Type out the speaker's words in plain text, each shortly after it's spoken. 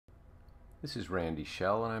This is Randy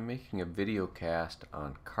Schell, and I'm making a video cast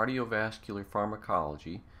on cardiovascular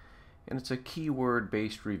pharmacology, and it's a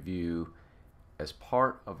keyword-based review as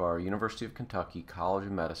part of our University of Kentucky College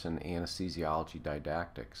of Medicine anesthesiology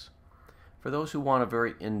didactics. For those who want a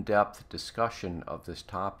very in-depth discussion of this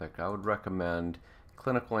topic, I would recommend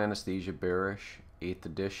Clinical Anesthesia Bearish, 8th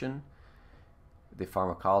edition, the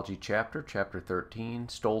Pharmacology chapter, Chapter 13,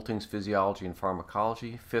 Stolting's Physiology and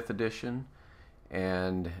Pharmacology, 5th edition,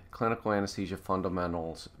 and Clinical Anesthesia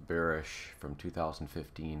Fundamentals Bearish from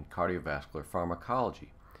 2015, Cardiovascular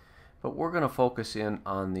Pharmacology. But we're going to focus in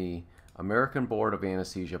on the American Board of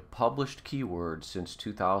Anesthesia published keywords since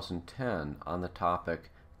 2010 on the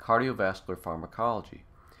topic cardiovascular pharmacology.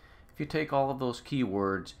 If you take all of those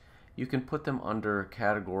keywords, you can put them under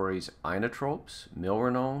categories inotropes,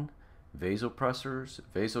 milrinone, vasopressors,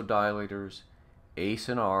 vasodilators, ACE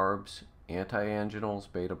and ARBs, antianginals,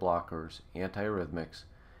 beta blockers, antiarrhythmics,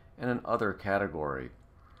 and an other category.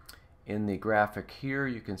 In the graphic here,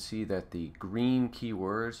 you can see that the green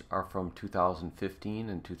keywords are from 2015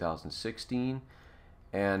 and 2016,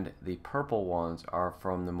 and the purple ones are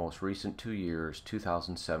from the most recent 2 years,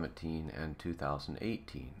 2017 and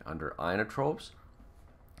 2018. Under inotropes,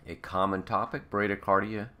 a common topic,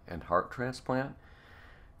 bradycardia and heart transplant.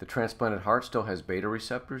 The transplanted heart still has beta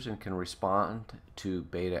receptors and can respond to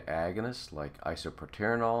beta agonists like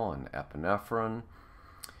isoproterenol and epinephrine.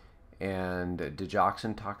 And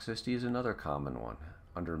digoxin toxicity is another common one.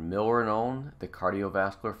 Under milrinone, the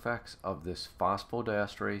cardiovascular effects of this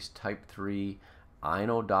phosphodiesterase type 3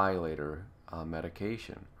 inodilator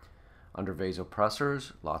medication. Under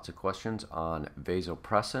vasopressors, lots of questions on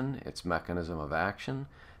vasopressin, its mechanism of action,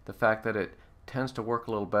 the fact that it tends to work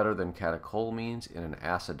a little better than catecholamines in an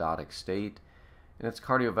acidotic state, and its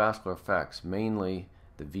cardiovascular effects, mainly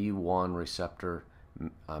the V1 receptor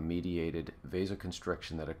mediated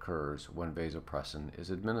vasoconstriction that occurs when vasopressin is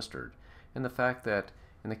administered, and the fact that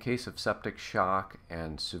in the case of septic shock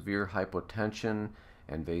and severe hypotension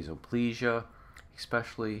and vasoplegia,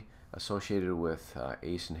 especially associated with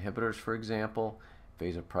ACE inhibitors, for example,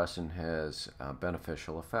 vasopressin has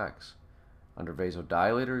beneficial effects. Under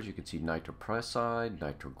vasodilators, you can see nitroprusside,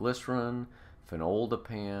 nitroglycerin,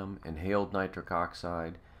 phenoldiazepam, inhaled nitric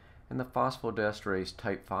oxide, and the phosphodiesterase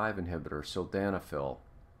type 5 inhibitor, sildenafil,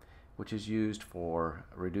 which is used for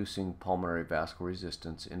reducing pulmonary vascular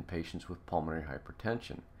resistance in patients with pulmonary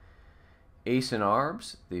hypertension. ACE and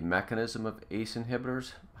ARBs, the mechanism of ACE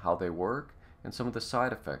inhibitors, how they work, and some of the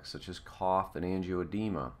side effects such as cough and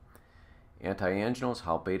angioedema. Antianginals,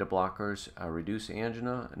 how beta blockers reduce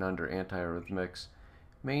angina, and under antiarrhythmics,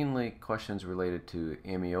 mainly questions related to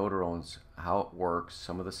amiodarones, how it works,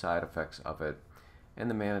 some of the side effects of it, and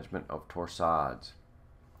the management of torsades.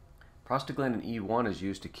 Prostaglandin E1 is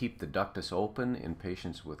used to keep the ductus open in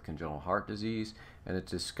patients with congenital heart disease, and it's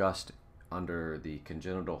discussed under the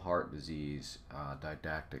congenital heart disease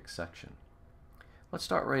didactic section. Let's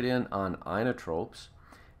start right in on inotropes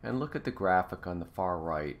and look at the graphic on the far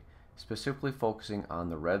right, specifically focusing on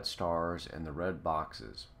the red stars and the red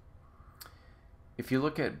boxes. If you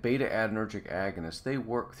look at beta adrenergic agonists, they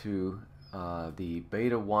work through the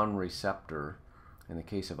beta 1 receptor in the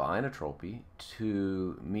case of inotropy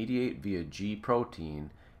to mediate via G protein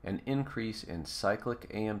an increase in cyclic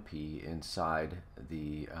AMP inside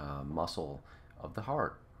the muscle of the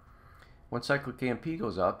heart. When cyclic AMP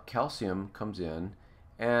goes up, calcium comes in,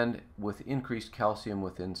 and with increased calcium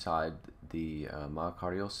inside the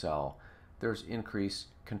myocardial cell, there's increased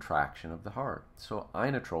contraction of the heart. So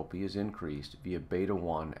inotropy is increased via beta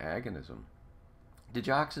 1 agonism.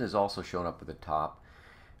 Digoxin is also shown up at the top,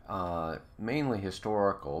 mainly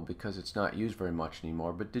historical because it's not used very much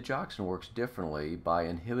anymore, but digoxin works differently by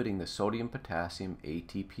inhibiting the sodium-potassium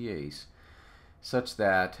ATPase such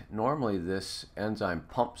that normally this enzyme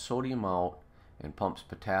pumps sodium out and pumps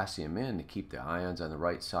potassium in to keep the ions on the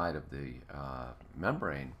right side of the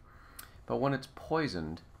membrane. But when it's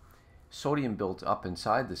poisoned, sodium builds up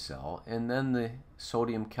inside the cell, and then the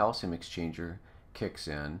sodium-calcium exchanger kicks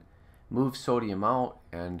in, moves sodium out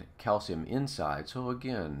and calcium inside. So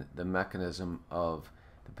again, the mechanism of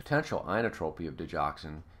the potential inotropy of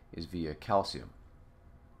digoxin is via calcium.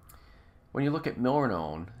 When you look at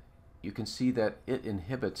milrinone, you can see that it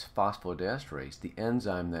inhibits phosphodiesterase, the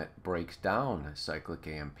enzyme that breaks down cyclic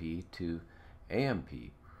AMP to AMP.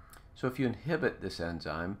 So if you inhibit this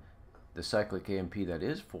enzyme, the cyclic AMP that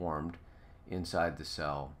is formed inside the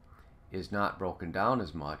cell is not broken down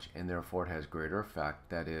as much, and therefore it has greater effect,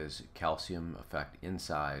 that is calcium effect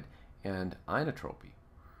inside and inotropy.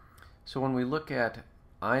 So when we look at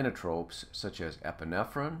inotropes such as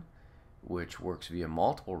epinephrine, which works via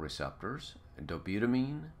multiple receptors,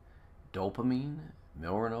 dobutamine, dopamine,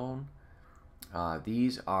 milrinone.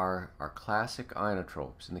 These are classic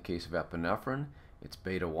inotropes. In the case of epinephrine, its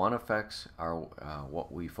beta-1 effects are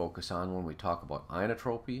what we focus on when we talk about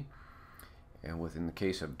inotropy. And within the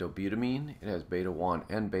case of dobutamine, it has beta-1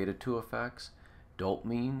 and beta-2 effects.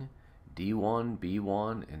 Dopamine, D1,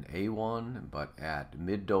 B1, and A1, but at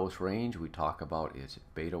mid-dose range, we talk about its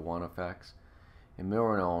beta-1 effects. And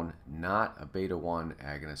milrinone, not a beta-1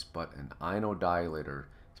 agonist, but an inodilator,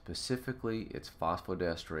 specifically its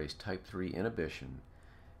phosphodiesterase type 3 inhibition,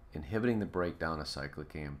 inhibiting the breakdown of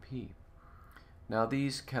cyclic AMP. Now,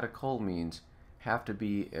 these catecholamines have to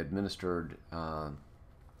be administered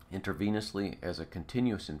intravenously as a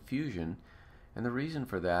continuous infusion, and the reason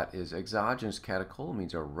for that is exogenous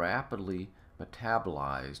catecholamines are rapidly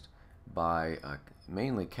metabolized by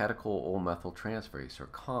mainly catechol-O-methyltransferase, or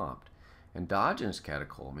COMT. Endogenous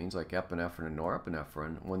catecholamines like epinephrine and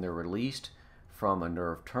norepinephrine, when they're released from a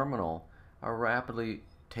nerve terminal, are rapidly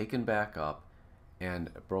taken back up and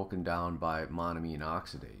broken down by monoamine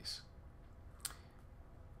oxidase.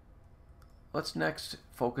 Let's next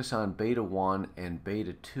focus on beta-1 and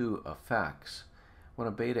beta-2 effects. When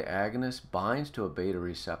a beta agonist binds to a beta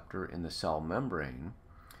receptor in the cell membrane,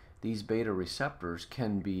 these beta receptors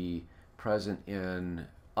can be present in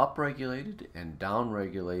upregulated and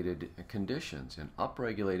downregulated conditions. In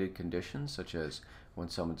upregulated conditions, such as when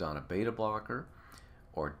someone's on a beta blocker,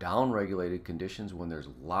 or downregulated conditions when there's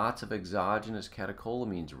lots of exogenous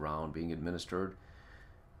catecholamines around being administered,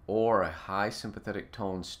 or a high sympathetic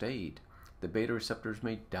tone state, the beta receptors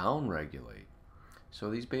may downregulate. So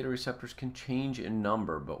these beta receptors can change in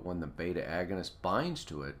number, but when the beta agonist binds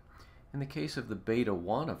to it, in the case of the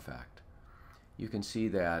beta-1 effect, you can see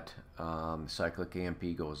that cyclic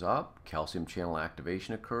AMP goes up, calcium channel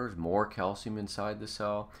activation occurs, more calcium inside the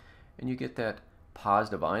cell, and you get that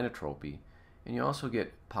positive inotropy, and you also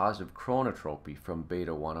get positive chronotropy from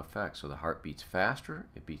beta-1 effect. So the heart beats faster,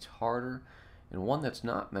 it beats harder, and one that's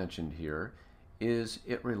not mentioned here is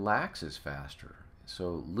it relaxes faster.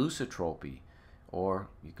 So lusitropy, or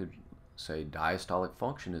you could say diastolic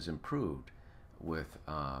function, is improved with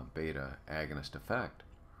beta agonist effect.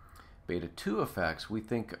 Beta-2 effects we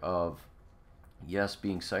think of, yes,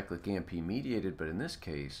 being cyclic AMP mediated, but in this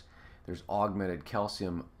case there's augmented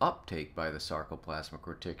calcium uptake by the sarcoplasmic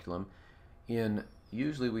reticulum.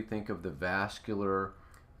 Usually we think of the vascular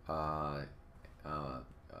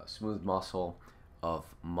smooth muscle of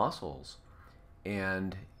muscles,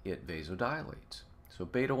 and it vasodilates. So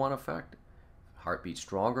beta-1 effect, heart beats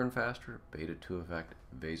stronger and faster. Beta-2 effect,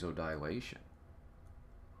 vasodilation.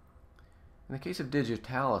 In the case of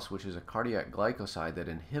digitalis, which is a cardiac glycoside that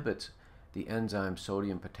inhibits the enzyme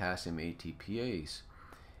sodium-potassium ATPase,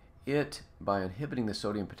 it, by inhibiting the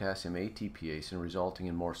sodium-potassium ATPase and resulting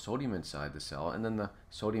in more sodium inside the cell, and then the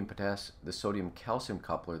sodium-calcium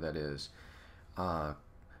coupler, that is,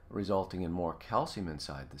 resulting in more calcium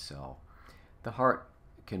inside the cell, the heart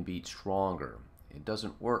can beat stronger. It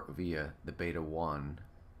doesn't work via the beta-1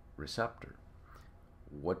 receptor.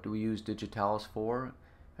 What do we use digitalis for?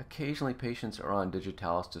 Occasionally patients are on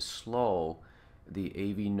digitalis to slow the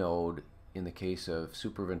AV node in the case of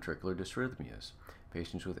supraventricular dysrhythmias.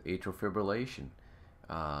 Patients with atrial fibrillation,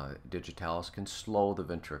 digitalis can slow the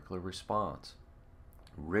ventricular response.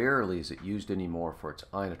 Rarely is it used anymore for its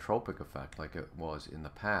inotropic effect like it was in the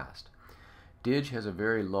past. Dig has a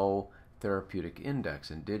very low therapeutic index,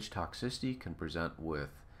 and dig toxicity can present with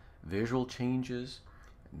visual changes,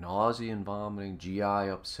 nausea and vomiting, GI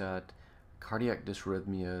upset, cardiac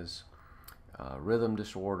dysrhythmias, rhythm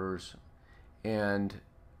disorders, and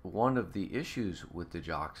one of the issues with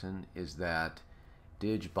digoxin is that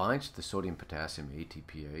dig binds to the sodium-potassium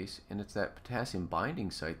ATPase, and it's that potassium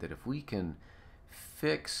binding site that if we can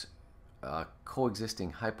fix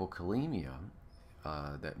coexisting hypokalemia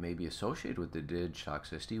that may be associated with the dig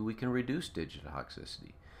toxicity, we can reduce dig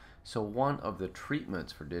toxicity. So one of the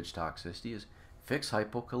treatments for dig toxicity is fix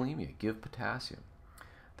hypokalemia, give potassium.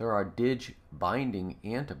 There are dig binding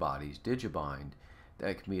antibodies, Digibind,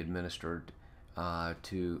 that can be administered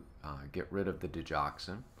to get rid of the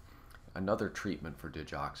digoxin, another treatment for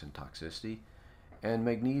digoxin toxicity, and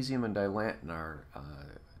magnesium and dilantin are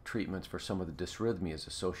treatments for some of the dysrhythmias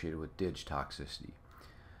associated with dig toxicity.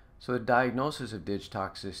 So the diagnosis of dig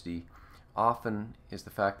toxicity often is the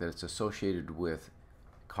fact that it's associated with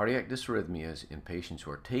cardiac dysrhythmias in patients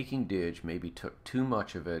who are taking dig, maybe took too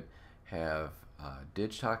much of it, have dig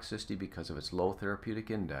toxicity because of its low therapeutic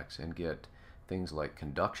index, and get things like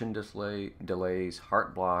conduction delays,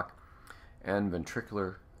 heart block, and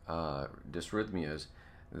ventricular dysrhythmias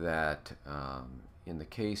that in the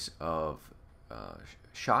case of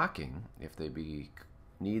shocking, if they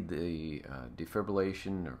need the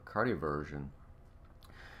defibrillation or cardioversion,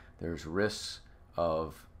 there's risks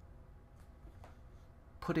of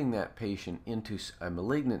putting that patient into a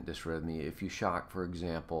malignant dysrhythmia if you shock, for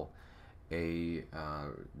example, a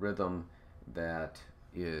rhythm that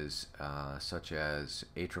is such as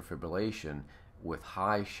atrial fibrillation with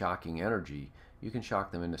high shocking energy. You can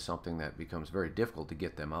shock them into something that becomes very difficult to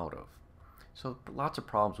get them out of. So lots of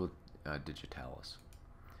problems with digitalis.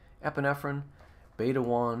 Epinephrine, beta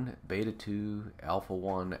 1, beta 2, alpha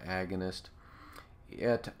 1 agonist.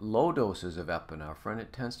 At low doses of epinephrine,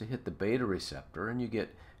 it tends to hit the beta receptor, and you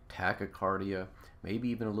get tachycardia, maybe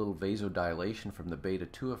even a little vasodilation from the beta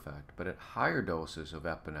 2 effect. But at higher doses of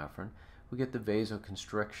epinephrine, we get the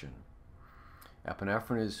vasoconstriction.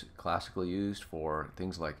 Epinephrine is classically used for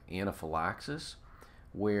things like anaphylaxis,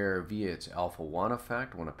 where via its alpha 1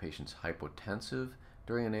 effect, when a patient's hypotensive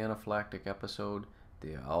during an anaphylactic episode,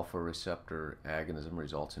 the alpha receptor agonism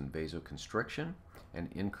results in vasoconstriction and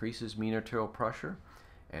increases mean arterial pressure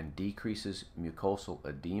and decreases mucosal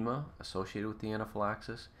edema associated with the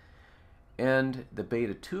anaphylaxis. And the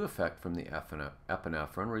beta 2 effect from the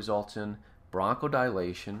epinephrine results in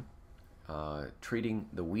bronchodilation, treating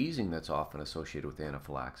the wheezing that's often associated with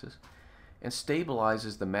anaphylaxis, and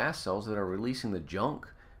stabilizes the mast cells that are releasing the junk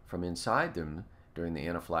from inside them during the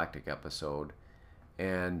anaphylactic episode,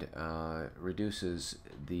 and reduces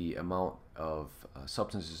the amount of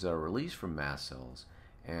substances that are released from mast cells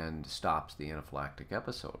and stops the anaphylactic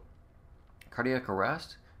episode. Cardiac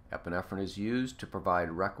arrest, epinephrine is used to provide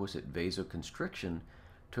requisite vasoconstriction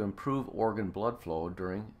to improve organ blood flow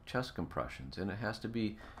during chest compressions, and it has to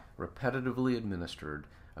be repetitively administered,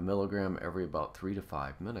 a milligram every about 3 to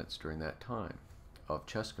 5 minutes during that time of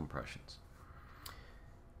chest compressions.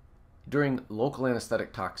 During local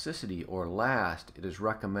anesthetic toxicity, or LAST, it is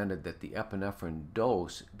recommended that the epinephrine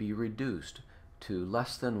dose be reduced to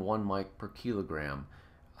less than 1 mic per kilogram,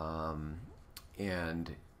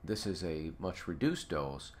 and this is a much reduced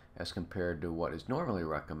dose as compared to what is normally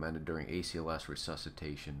recommended during ACLS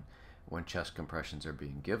resuscitation when chest compressions are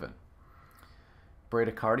being given.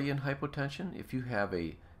 Bradycardia and hypotension, if you have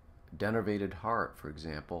a denervated heart, for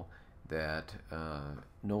example, that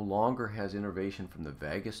no longer has innervation from the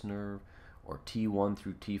vagus nerve or T1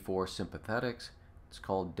 through T4 sympathetics, it's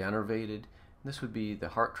called denervated. This would be the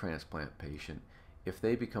heart transplant patient. If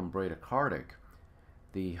they become bradycardic,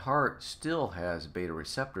 the heart still has beta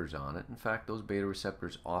receptors on it. In fact, those beta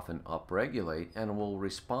receptors often upregulate and will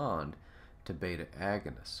respond to beta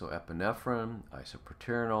agonists. So epinephrine,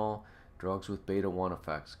 isoproterenol, drugs with beta 1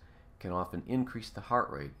 effects can often increase the heart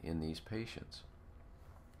rate in these patients.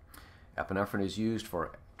 Epinephrine is used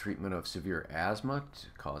for treatment of severe asthma to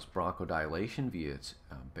cause bronchodilation via its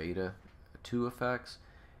beta 2 effects,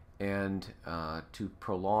 and to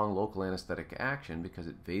prolong local anesthetic action because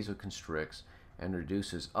it vasoconstricts and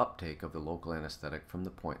reduces uptake of the local anesthetic from the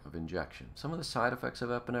point of injection. Some of the side effects of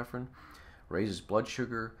epinephrine: raises blood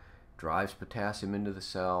sugar, drives potassium into the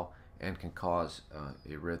cell, and can cause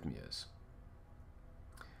arrhythmias.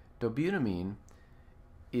 Dobutamine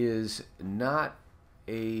is not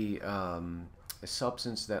a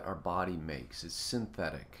substance that our body makes. It's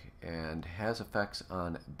synthetic and has effects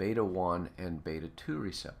on beta 1 and beta 2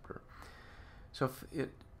 receptor. So if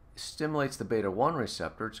it stimulates the beta 1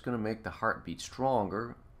 receptor, it's going to make the heartbeat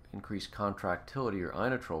stronger, increase contractility or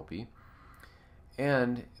inotropy,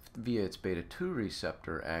 and via its beta 2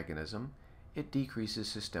 receptor agonism, it decreases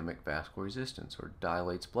systemic vascular resistance or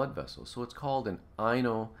dilates blood vessels. So it's called an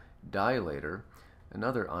inodilator.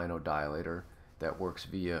 Another inodilator that works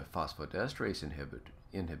via phosphodiesterase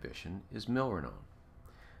inhibition is milrinone.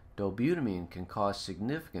 Dobutamine can cause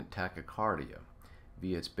significant tachycardia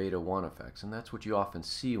via its beta 1 effects, and that's what you often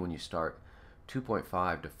see when you start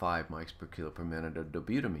 2.5 to 5 mics per kilo per minute of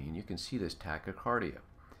dobutamine. You can see this tachycardia.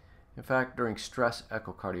 In fact, during stress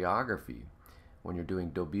echocardiography, when you're doing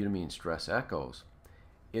dobutamine stress echoes,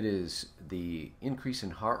 it is the increase in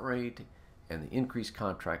heart rate and the increased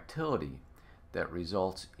contractility that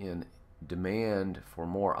results in demand for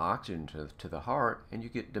more oxygen to the heart, and you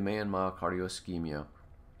get demand myocardial ischemia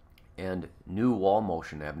and new wall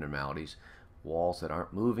motion abnormalities, walls that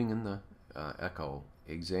aren't moving in the echo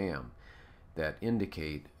exam that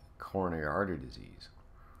indicate coronary artery disease.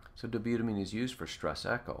 So dobutamine is used for stress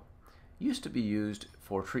echo. It used to be used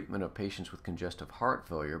for treatment of patients with congestive heart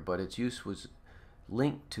failure, but its use was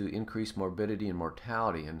linked to increased morbidity and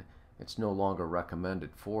mortality, and it's no longer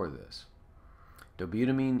recommended for this.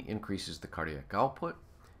 Dobutamine increases the cardiac output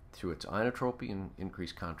through its inotropy and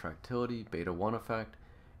increased contractility, beta 1 effect,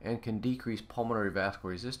 and can decrease pulmonary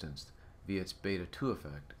vascular resistance via its beta 2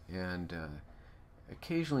 effect, and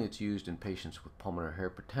Occasionally it's used in patients with pulmonary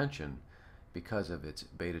hypertension because of its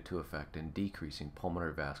beta-2 effect in decreasing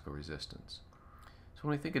pulmonary vascular resistance. So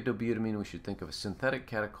when we think of dobutamine, we should think of a synthetic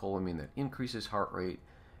catecholamine that increases heart rate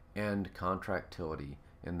and contractility,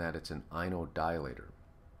 in that it's an inodilator.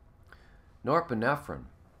 Norepinephrine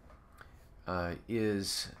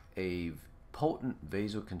is a potent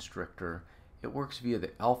vasoconstrictor. It works via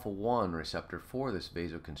the alpha-1 receptor for this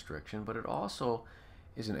vasoconstriction, but it also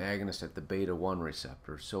is an agonist at the beta-1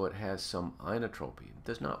 receptor, so it has some inotropy. It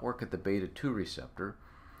does not work at the beta-2 receptor,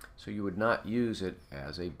 so you would not use it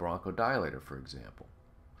as a bronchodilator, for example.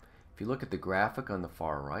 If you look at the graphic on the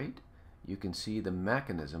far right, you can see the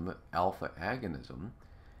mechanism of alpha agonism.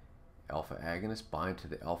 Alpha agonists bind to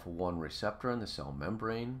the alpha-1 receptor on the cell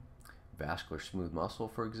membrane, vascular smooth muscle,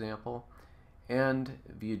 for example, and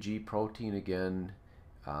via G protein again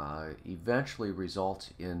eventually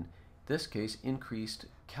results in this case increased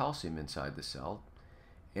calcium inside the cell,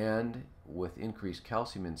 and with increased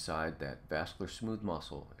calcium inside that vascular smooth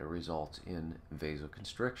muscle, it results in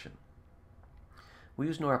vasoconstriction. We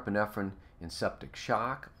use norepinephrine in septic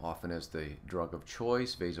shock, often as the drug of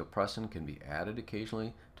choice. Vasopressin can be added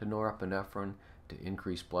occasionally to norepinephrine to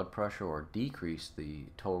increase blood pressure or decrease the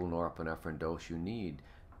total norepinephrine dose you need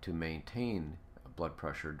to maintain blood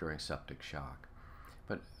pressure during septic shock.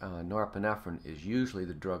 But norepinephrine is usually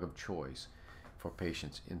the drug of choice for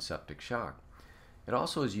patients in septic shock. It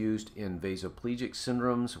also is used in vasoplegic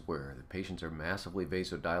syndromes where the patients are massively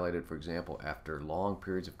vasodilated, for example, after long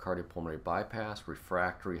periods of cardiopulmonary bypass,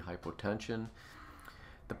 refractory hypotension.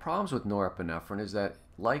 The problems with norepinephrine is that,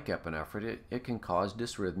 like epinephrine, it can cause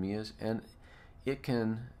dysrhythmias, and it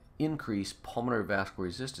can increase pulmonary vascular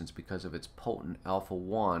resistance because of its potent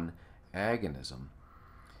alpha-1 agonism.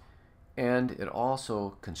 And it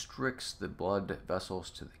also constricts the blood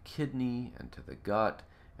vessels to the kidney and to the gut,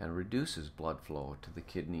 and reduces blood flow to the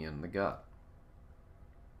kidney and the gut.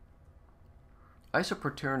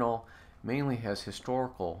 Isoproterenol mainly has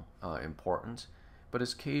historical importance, but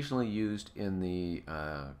is occasionally used in the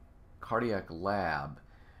cardiac lab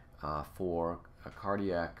for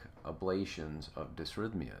cardiac ablations of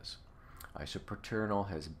dysrhythmias. Isoproterenol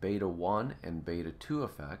has beta-1 and beta-2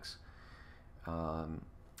 effects,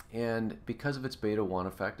 and because of its beta-1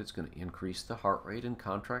 effect, it's going to increase the heart rate and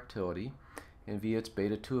contractility, and via its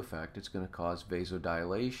beta-2 effect, it's going to cause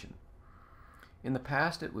vasodilation. In the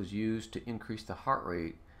past, it was used to increase the heart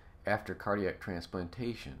rate after cardiac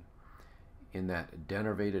transplantation. In that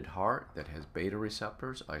denervated heart that has beta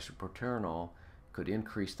receptors, isoproterenol could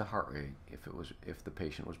increase the heart rate if the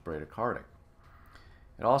patient was bradycardic.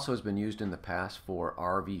 It also has been used in the past for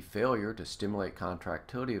RV failure to stimulate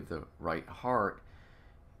contractility of the right heart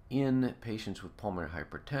in patients with pulmonary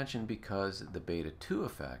hypertension, because the beta-2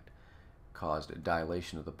 effect caused a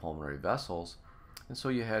dilation of the pulmonary vessels, and so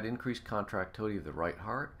you had increased contractility of the right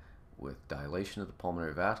heart with dilation of the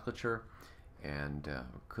pulmonary vasculature, and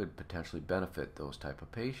could potentially benefit those type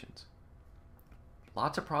of patients.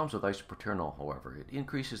 Lots of problems with isoproterenol, however. It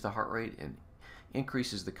increases the heart rate and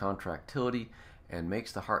increases the contractility and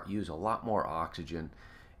makes the heart use a lot more oxygen,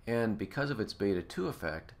 and because of its beta-2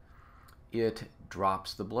 effect, it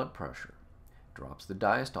drops the blood pressure, drops the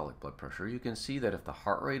diastolic blood pressure. You can see that if the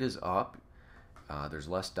heart rate is up, there's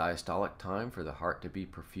less diastolic time for the heart to be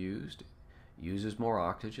perfused, uses more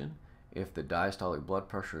oxygen. If the diastolic blood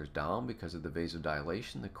pressure is down because of the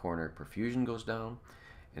vasodilation, the coronary perfusion goes down.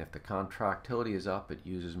 And if the contractility is up, it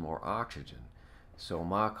uses more oxygen. So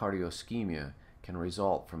myocardial ischemia can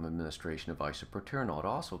result from administration of isoproterenol. It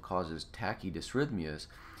also causes tachydysrhythmias,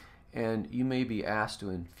 and you may be asked to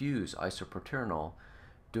infuse isoproterenol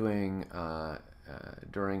during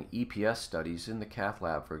EPS studies in the cath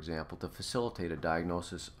lab, for example, to facilitate a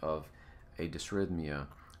diagnosis of a dysrhythmia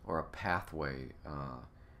or a pathway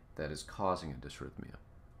that is causing a dysrhythmia.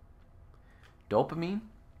 Dopamine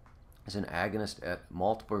is an agonist at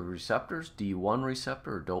multiple receptors. D1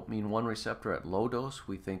 receptor or dopamine 1 receptor at low dose,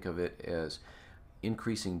 we think of it as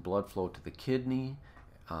increasing blood flow to the kidney.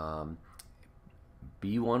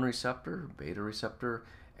 B1 receptor, beta receptor,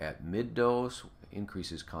 at mid dose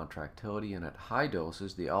increases contractility, and at high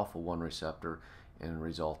doses the alpha-1 receptor, and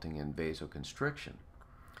resulting in vasoconstriction.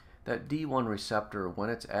 That D1 receptor, when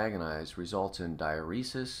it's agonized, results in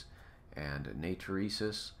diuresis and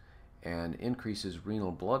natriuresis and increases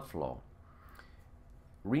renal blood flow.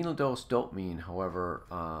 Renal dose dopamine, however,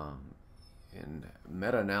 in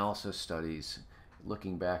meta-analysis studies,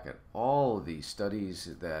 looking back at all of these studies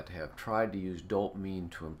that have tried to use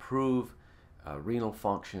dopamine to improve renal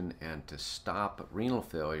function and to stop renal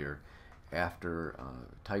failure after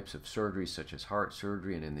types of surgery such as heart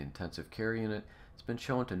surgery and in the intensive care unit, it's been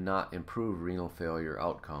shown to not improve renal failure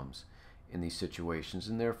outcomes in these situations,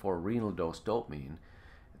 and therefore renal dose dopamine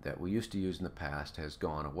that we used to use in the past has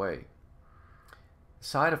gone away.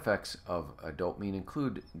 Side effects of dopamine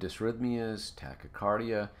include dysrhythmias,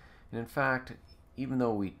 tachycardia, and in fact, even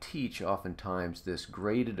though we teach oftentimes this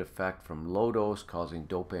graded effect from low dose causing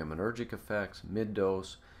dopaminergic effects, mid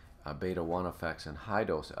dose, beta 1 effects, and high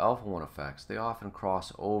dose alpha 1 effects, they often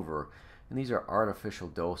cross over, and these are artificial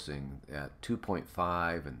dosing at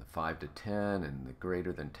 2.5 and the 5 to 10 and the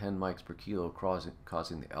greater than 10 mics per kilo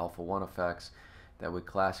causing the alpha 1 effects that we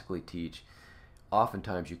classically teach.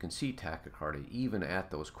 Oftentimes you can see tachycardia even at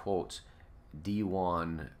those quotes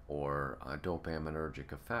D1 or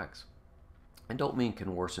dopaminergic effects. And dopamine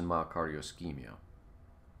can worsen myocardial ischemia.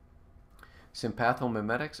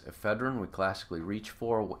 Sympathomimetics, ephedrine, we classically reach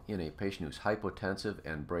for in a patient who's hypotensive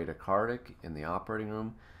and bradycardic in the operating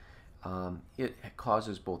room. It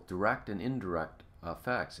causes both direct and indirect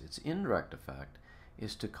effects. Its indirect effect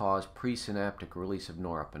is to cause presynaptic release of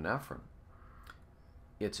norepinephrine.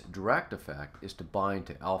 Its direct effect is to bind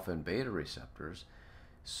to alpha and beta receptors.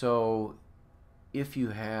 So if you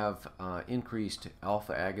have increased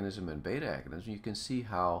alpha agonism and beta agonism, you can see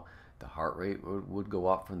how the heart rate would go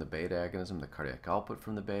up from the beta agonism, the cardiac output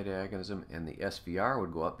from the beta agonism, and the SVR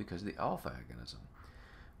would go up because of the alpha agonism.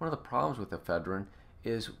 One of the problems with ephedrine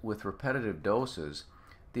is with repetitive doses,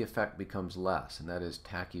 the effect becomes less, and that is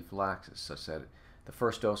tachyphylaxis, such that the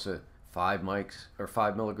first dose of 5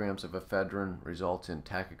 milligrams of ephedrine results in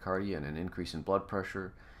tachycardia and an increase in blood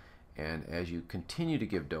pressure. And as you continue to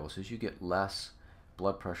give doses, you get less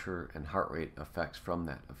blood pressure and heart rate effects from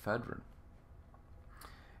that ephedrine.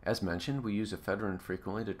 As mentioned, we use ephedrine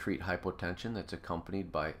frequently to treat hypotension that's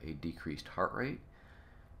accompanied by a decreased heart rate.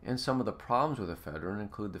 And some of the problems with ephedrine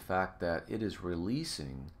include the fact that it is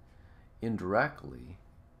releasing indirectly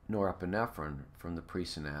norepinephrine from the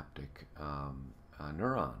presynaptic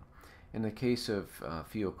neuron. In the case of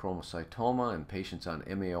pheochromocytoma in patients on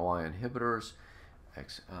MAOI inhibitors,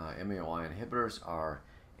 MAOI inhibitors are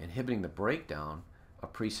inhibiting the breakdown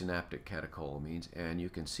of presynaptic catecholamines, and you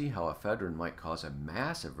can see how ephedrine might cause a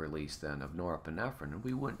massive release then of norepinephrine, and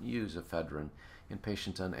we wouldn't use ephedrine in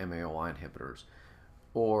patients on MAOI inhibitors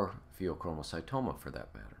or pheochromocytoma for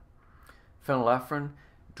that matter. Phenylephrine,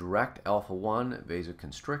 direct alpha-1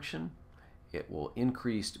 vasoconstriction. It will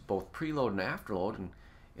increase both preload and afterload, and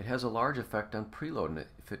it has a large effect on preload. And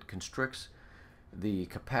if it constricts the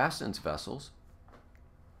capacitance vessels,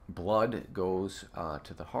 blood goes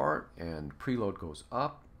to the heart and preload goes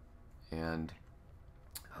up, and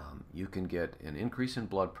you can get an increase in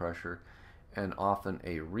blood pressure and often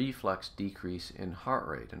a reflex decrease in heart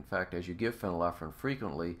rate. In fact, as you give phenylephrine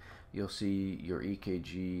frequently, you'll see your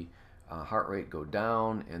EKG heart rate go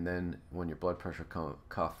down, and then when your blood pressure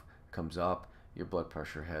cuff comes up, your blood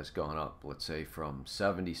pressure has gone up, let's say from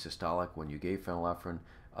 70 systolic when you gave phenylephrine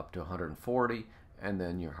up to 140, and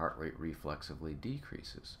then your heart rate reflexively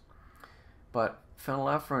decreases. But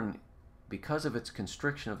phenylephrine, because of its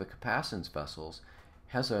constriction of the capacitance vessels,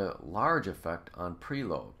 has a large effect on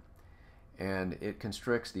preload. And it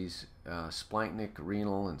constricts these splanchnic,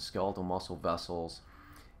 renal, and skeletal muscle vessels,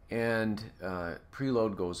 and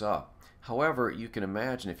preload goes up. However, you can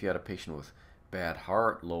imagine if you had a patient with bad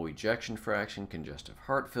heart, low ejection fraction, congestive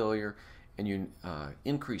heart failure, and you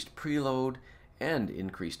increased preload and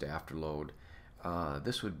increased afterload,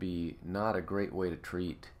 this would be not a great way to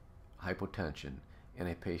treat hypotension in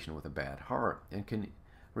a patient with a bad heart, and can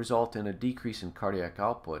result in a decrease in cardiac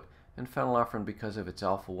output. And phenylephrine, because of its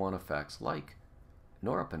alpha-1 effects like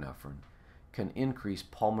norepinephrine, can increase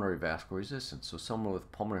pulmonary vascular resistance. So someone with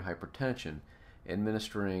pulmonary hypertension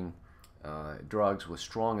administering drugs with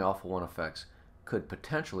strong alpha-1 effects could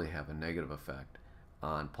potentially have a negative effect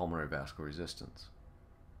on pulmonary vascular resistance.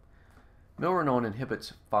 Milrinone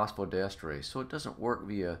inhibits phosphodiesterase, so it doesn't work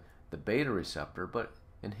via the beta receptor, but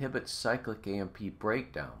inhibits cyclic AMP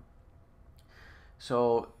breakdown.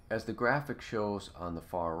 So as the graphic shows on the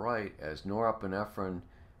far right, as norepinephrine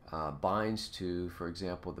binds to, for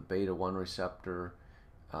example, the beta 1 receptor,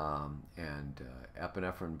 and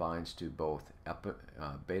epinephrine binds to both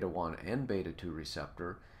beta 1 and beta 2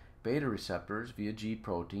 receptor, beta receptors via G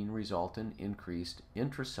protein result in increased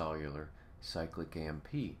intracellular cyclic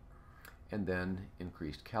AMP and then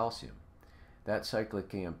increased calcium. That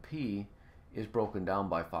cyclic AMP is broken down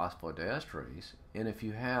by phosphodiesterase, and if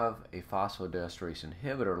you have a phosphodiesterase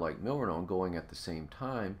inhibitor like milrinone going at the same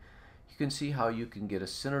time, you can see how you can get a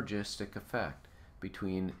synergistic effect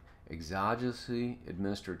between exogenously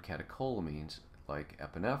administered catecholamines like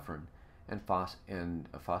epinephrine and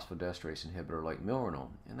a phosphodiesterase inhibitor like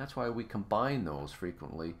milrinone. And that's why we combine those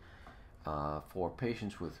frequently for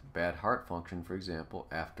patients with bad heart function, for example,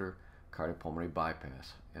 after cardiopulmonary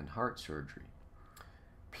bypass and heart surgery.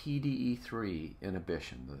 PDE3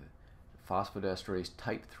 inhibition, the phosphodiesterase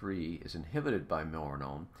type 3, is inhibited by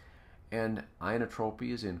milrinone, and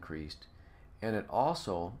inotropy is increased, and it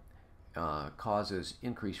also causes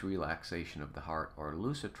increased relaxation of the heart, or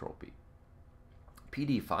lusitropy.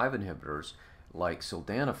 PDE5 inhibitors like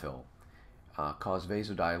sildenafil cause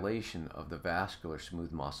vasodilation of the vascular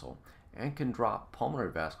smooth muscle and can drop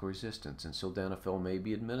pulmonary vascular resistance, and sildenafil may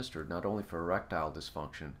be administered not only for erectile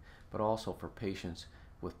dysfunction but also for patients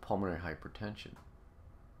with pulmonary hypertension.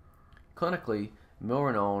 Clinically,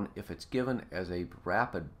 milrinone, if it's given as a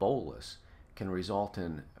rapid bolus, can result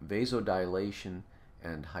in vasodilation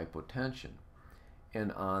and hypotension.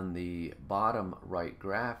 And on the bottom right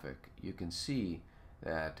graphic, you can see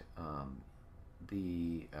that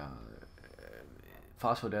the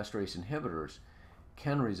phosphodiesterase inhibitors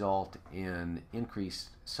can result in increased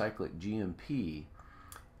cyclic GMP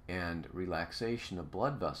and relaxation of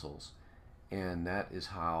blood vessels, and that is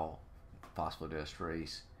how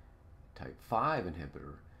phosphodiesterase type 5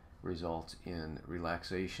 inhibitor results in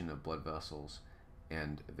relaxation of blood vessels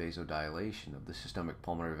and vasodilation of the systemic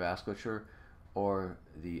pulmonary vasculature or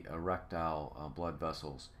the erectile blood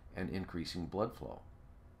vessels and increasing blood flow.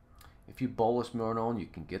 If you bolus milrinone, you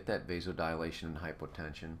can get that vasodilation and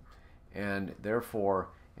hypotension, and therefore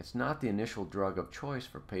it's not the initial drug of choice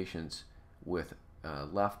for patients with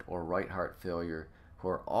left or right heart failure who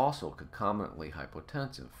are also concomitantly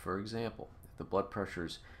hypotensive. For example, if the blood pressure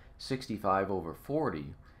is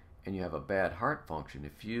 65/40 and you have a bad heart function,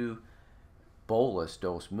 if you bolus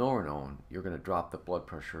dose milrinone, you're going to drop the blood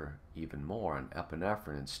pressure even more, and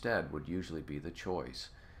epinephrine instead would usually be the choice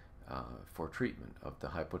for treatment of the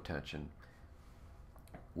hypotension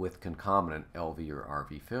with concomitant LV or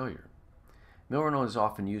RV failure. Milrinone is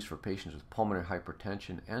often used for patients with pulmonary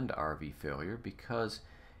hypertension and RV failure because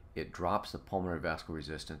it drops the pulmonary vascular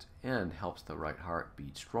resistance and helps the right heart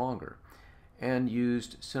beat stronger, and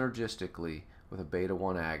used synergistically with a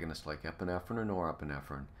beta-1 agonist like epinephrine or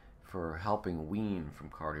norepinephrine for helping wean from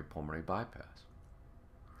cardiopulmonary bypass.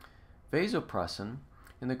 Vasopressin,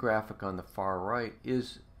 in the graphic on the far right,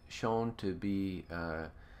 is shown to be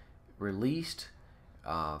released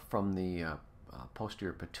from the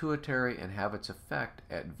posterior pituitary and have its effect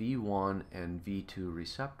at V1 and V2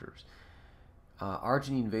 receptors.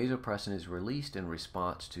 Arginine vasopressin is released in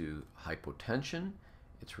response to hypotension,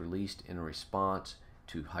 it's released in response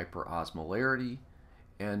to hyperosmolarity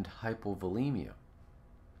and hypovolemia.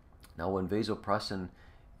 Now, when vasopressin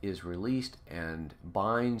is released and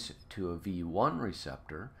binds to a V1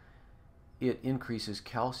 receptor, it increases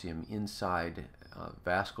calcium inside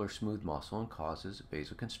vascular smooth muscle and causes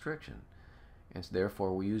vasoconstriction. And so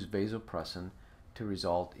therefore we use vasopressin to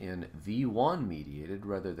result in V1 mediated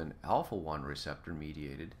rather than alpha-1 receptor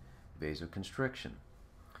mediated vasoconstriction.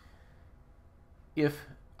 If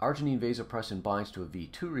arginine vasopressin binds to a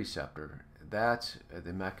V2 receptor, that's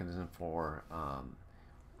the mechanism for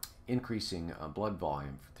increasing blood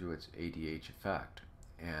volume through its ADH effect,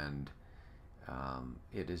 and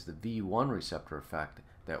it is the V1 receptor effect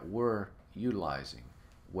that we're utilizing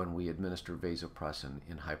when we administer vasopressin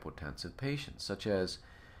in hypotensive patients, such as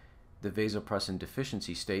the vasopressin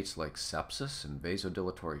deficiency states like sepsis and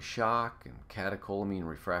vasodilatory shock and catecholamine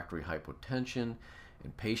refractory hypotension,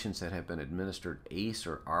 in patients that have been administered ACE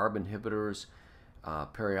or ARB inhibitors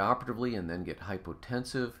perioperatively and then get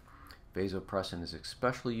hypotensive. Vasopressin is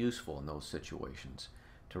especially useful in those situations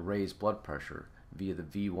to raise blood pressure via the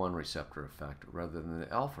V1 receptor effect rather than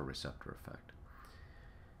the alpha receptor effect.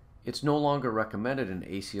 It's no longer recommended in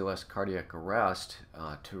ACLS cardiac arrest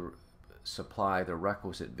to supply the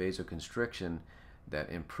requisite vasoconstriction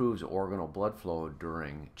that improves organal blood flow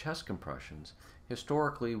during chest compressions.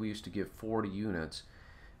 Historically, we used to give 40 units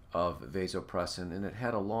of vasopressin, and it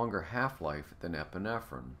had a longer half-life than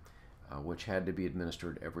epinephrine, which had to be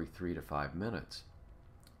administered every 3 to 5 minutes.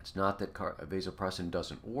 It's not that vasopressin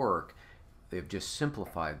doesn't work, they've just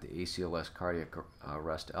simplified the ACLS cardiac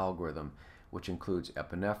arrest algorithm, which includes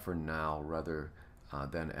epinephrine now rather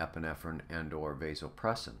than epinephrine and or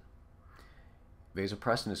vasopressin.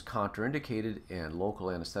 Vasopressin is contraindicated in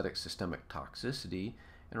local anesthetic systemic toxicity,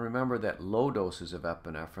 and remember that low doses of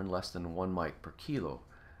epinephrine, less than 1 mic per kilo,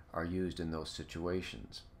 are used in those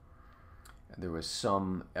situations. There was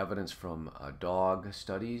some evidence from dog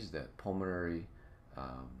studies that pulmonary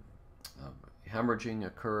hemorrhaging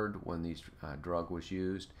occurred when this drug was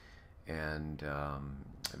used, and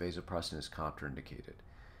vasopressin is contraindicated.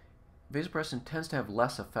 Vasopressin tends to have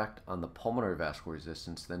less effect on the pulmonary vascular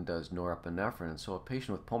resistance than does norepinephrine, and so a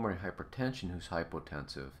patient with pulmonary hypertension who's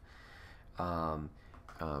hypotensive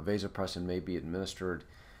Vasopressin may be administered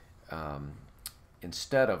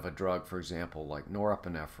instead of a drug, for example, like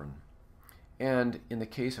norepinephrine. And in the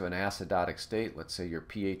case of an acidotic state, let's say your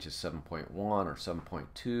pH is 7.1 or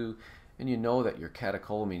 7.2, and you know that your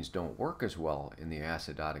catecholamines don't work as well in the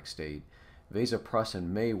acidotic state, vasopressin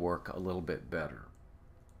may work a little bit better.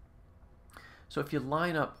 So if you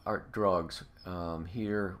line up our drugs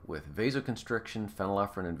here with vasoconstriction,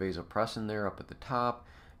 phenylephrine and vasopressin there up at the top,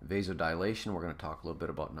 vasodilation, we're going to talk a little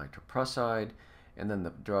bit about nitroprusside, and then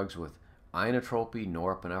the drugs with inotropy,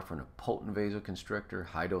 norepinephrine, a potent vasoconstrictor,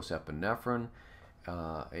 high-dose epinephrine,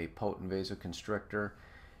 a potent vasoconstrictor,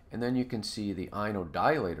 and then you can see the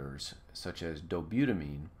inodilators such as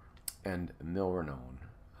dobutamine and milrinone.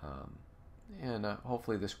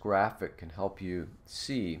 Hopefully this graphic can help you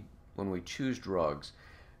see when we choose drugs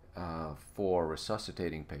for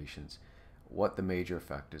resuscitating patients what the major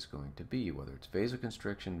effect is going to be, whether it's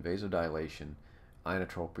vasoconstriction, vasodilation,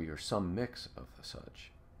 inotropy, or some mix of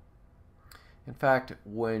such. In fact,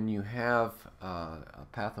 when you have a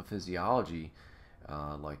pathophysiology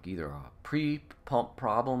like either a pre-pump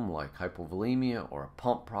problem like hypovolemia, or a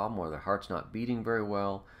pump problem where the heart's not beating very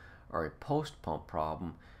well, or a post-pump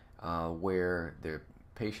problem where the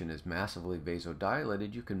patient is massively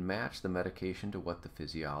vasodilated, you can match the medication to what the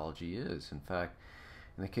physiology is. In fact,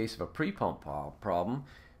 in the case of a pre-pump problem,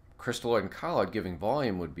 crystalloid and colloid giving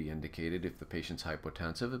volume would be indicated if the patient's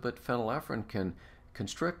hypotensive, but phenylephrine can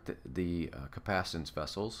constrict the capacitance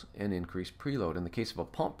vessels and increase preload. In the case of a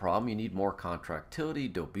pump problem, you need more contractility.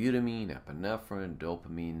 Dobutamine, epinephrine,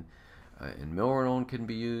 dopamine, and milrinone can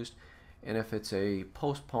be used. And if it's a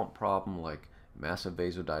post-pump problem like massive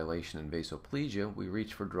vasodilation and vasoplegia, we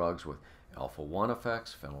reach for drugs with alpha-1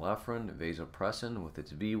 effects, phenylephrine, vasopressin with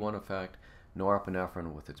its V1 effect,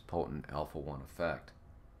 norepinephrine with its potent alpha-1 effect.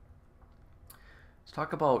 Let's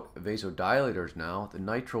talk about vasodilators now. The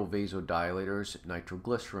nitrovasodilators,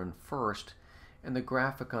 nitroglycerin first, and the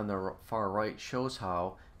graphic on the far right shows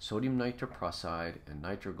how sodium nitroprusside and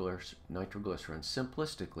nitroglycerin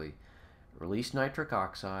simplistically release nitric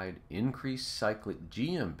oxide, increase cyclic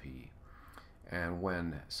GMP, and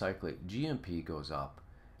when cyclic GMP goes up,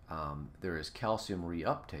 there is calcium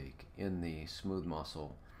reuptake in the smooth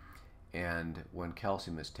muscle, and when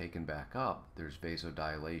calcium is taken back up, there's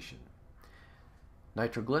vasodilation.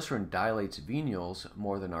 Nitroglycerin dilates venules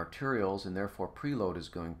more than arterioles, and therefore preload is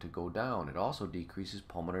going to go down. It also decreases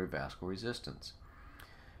pulmonary vascular resistance.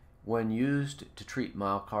 When used to treat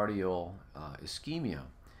myocardial ischemia,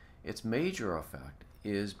 its major effect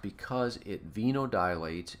is because it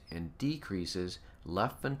venodilates and decreases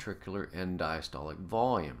left ventricular end diastolic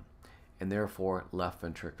volume, and therefore left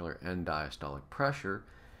ventricular end diastolic pressure,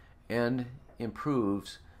 and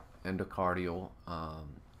improves endocardial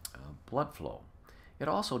blood flow. It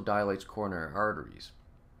also dilates coronary arteries.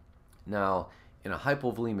 Now, in a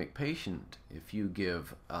hypovolemic patient, if you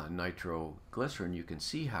give nitroglycerin, you can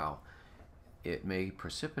see how it may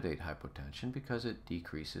precipitate hypotension because it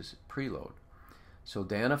decreases preload.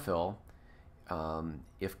 Sildenafil,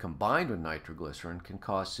 if combined with nitroglycerin, can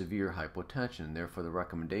cause severe hypotension, and therefore the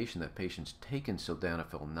recommendation that patients taking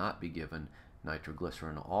sildenafil not be given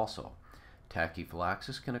nitroglycerin also.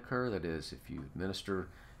 Tachyphylaxis can occur, that is, if you administer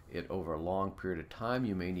it over a long period of time,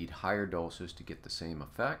 you may need higher doses to get the same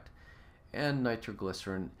effect, and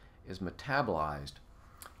nitroglycerin is metabolized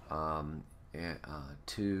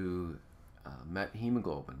to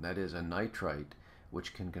methemoglobin, that is a nitrite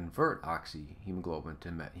which can convert oxyhemoglobin to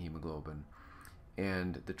methemoglobin.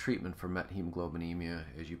 And the treatment for methemoglobinemia,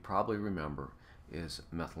 as you probably remember, is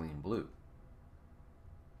methylene blue.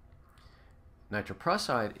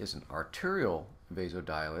 Nitroprusside is an arterial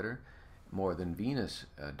vasodilator more than venous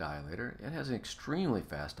dilator. It has an extremely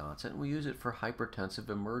fast onset, and we use it for hypertensive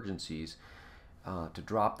emergencies to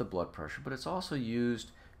drop the blood pressure, but it's also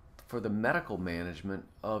used for the medical management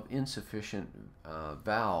of insufficient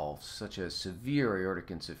valves, such as severe aortic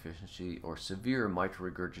insufficiency or severe mitral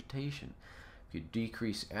regurgitation. If you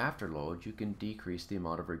decrease afterload, you can decrease the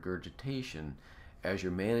amount of regurgitation as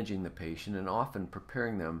you're managing the patient and often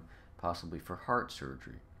preparing them possibly for heart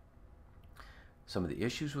surgery. Some of the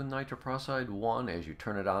issues with nitroprusside: one, as you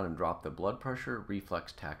turn it on and drop the blood pressure,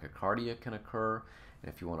 reflex tachycardia can occur,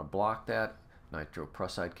 and if you want to block that,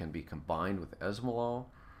 nitroprusside can be combined with esmolol.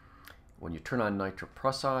 When you turn on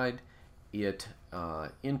nitroprusside, it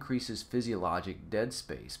increases physiologic dead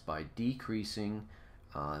space by decreasing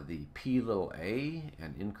the P(a)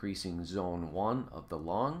 and increasing zone 1 of the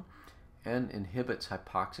lung, and inhibits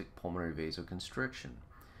hypoxic pulmonary vasoconstriction,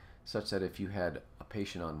 such that if you had a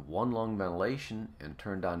patient on one lung ventilation and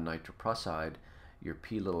turned on nitroprusside, your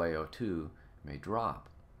P(a)O2 may drop.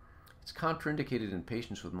 It's contraindicated in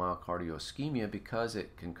patients with myocardial ischemia because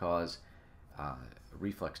it can cause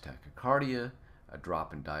reflex tachycardia, a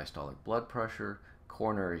drop in diastolic blood pressure,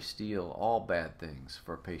 coronary steal, all bad things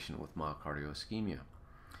for a patient with myocardial ischemia.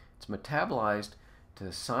 It's metabolized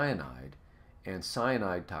to cyanide, and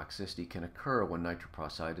cyanide toxicity can occur when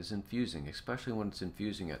nitroprusside is infusing, especially when it's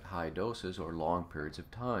infusing at high doses or long periods of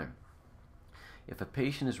time. If a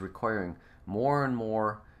patient is requiring more and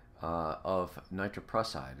more of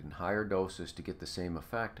nitroprusside in higher doses to get the same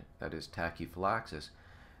effect, that is tachyphylaxis,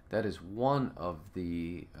 that is one of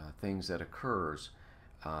the things that occurs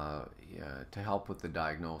to help with the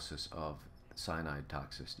diagnosis of cyanide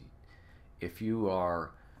toxicity. If you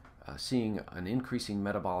are seeing an increasing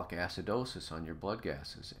metabolic acidosis on your blood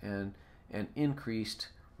gases and an increased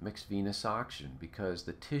mixed venous oxygen because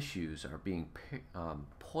the tissues are being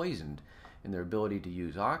poisoned in their ability to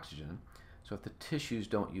use oxygen. So if the tissues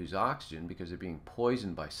don't use oxygen because they're being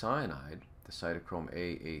poisoned by cyanide, the cytochrome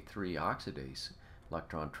A3 oxidase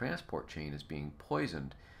electron transport chain is being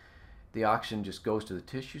poisoned, the oxygen just goes to the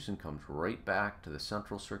tissues and comes right back to the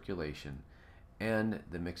central circulation, and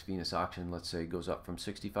the mixed venous oxygen, let's say, goes up from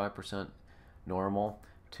 65% normal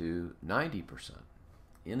to 90%.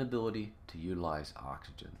 Inability to utilize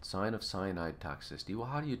oxygen. Sign of cyanide toxicity. Well,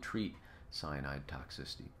 how do you treat cyanide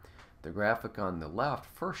toxicity? The graphic on the left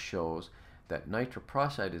first shows that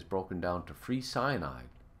nitroprusside is broken down to free cyanide.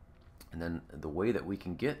 And then the way that we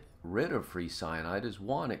can get rid of free cyanide is,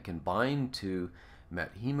 one, it can bind to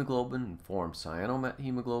methemoglobin and form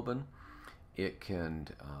cyanomethemoglobin. It can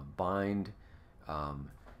bind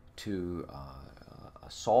to a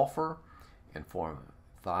sulfur and form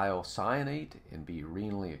thiocyanate and be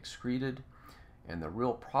renally excreted. And the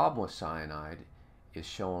real problem with cyanide is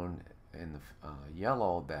shown in the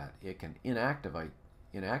yellow, that it can inactivate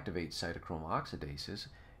cytochrome oxidases,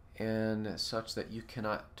 and such that you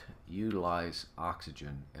cannot utilize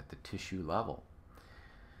oxygen at the tissue level.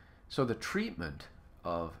 So the treatment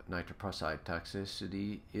of nitroprusside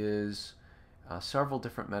toxicity is several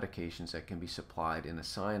different medications that can be supplied in a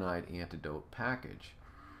cyanide antidote package.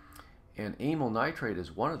 And amyl nitrate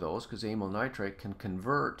is one of those, because amyl nitrate can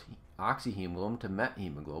convert oxyhemoglobin to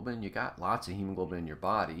methemoglobin. You got lots of hemoglobin in your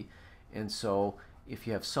body, and so if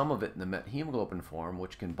you have some of it in the methemoglobin form,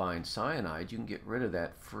 which can bind cyanide, you can get rid of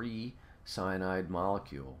that free cyanide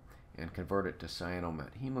molecule and convert it to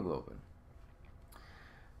cyanomethemoglobin.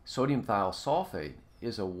 Sodium thiosulfate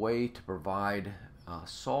is a way to provide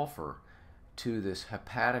sulfur to this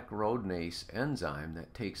hepatic rhodinase enzyme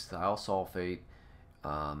that takes thiosulfate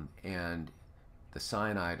and the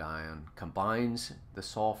cyanide ion, combines the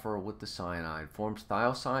sulfur with the cyanide, forms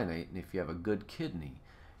thiocyanate, and if you have a good kidney,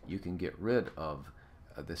 you can get rid of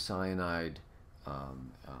the cyanide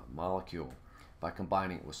molecule by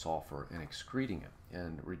combining it with sulfur and excreting it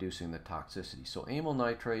and reducing the toxicity. So amyl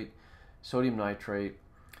nitrate, sodium nitrate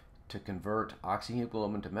to convert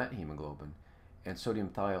oxyhemoglobin to methemoglobin, and sodium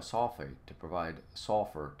thiosulfate to provide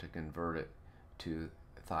sulfur to convert it to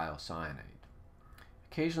thiocyanate.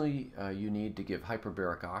 Occasionally you need to give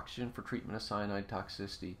hyperbaric oxygen for treatment of cyanide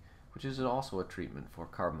toxicity, which is also a treatment for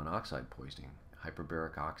carbon monoxide poisoning.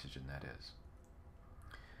 Hyperbaric oxygen, that is.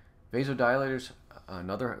 Vasodilators,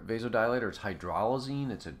 another vasodilator is hydralazine.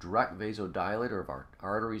 It's a direct vasodilator of our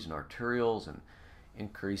arteries and arterioles, and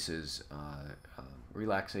increases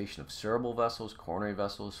relaxation of cerebral vessels, coronary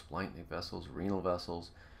vessels, splanchnic vessels, renal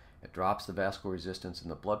vessels. It drops the vascular resistance and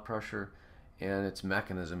the blood pressure, and its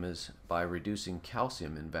mechanism is by reducing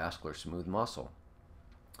calcium in vascular smooth muscle.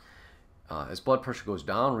 As blood pressure goes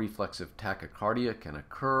down, reflexive tachycardia can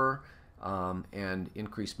occur, and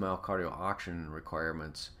increased myocardial oxygen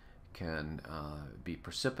requirements can be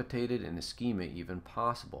precipitated, and ischemia even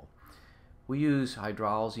possible. We use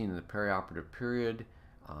hydralazine in the perioperative period,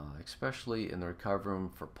 especially in the recovery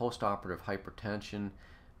room for postoperative hypertension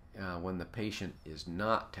when the patient is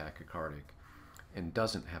not tachycardic and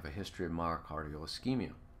doesn't have a history of myocardial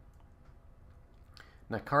ischemia.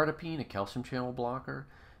 Nicardipine, a calcium channel blocker,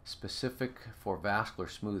 specific for vascular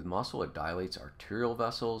smooth muscle. It dilates arterial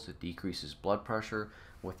vessels, it decreases blood pressure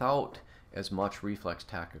without as much reflex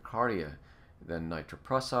tachycardia than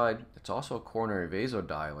nitroprusside. It's also a coronary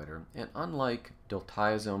vasodilator, and unlike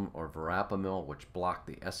diltiazem or verapamil, which block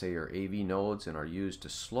the SA or AV nodes and are used to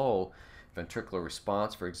slow ventricular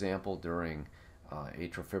response, for example, during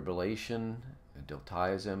atrial fibrillation,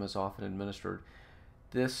 diltiazem is often administered.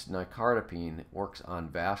 This nicardipine works on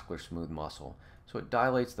vascular smooth muscle, so it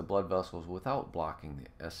dilates the blood vessels without blocking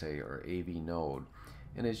the SA or AV node,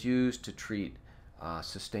 and is used to treat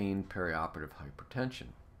sustained perioperative hypertension.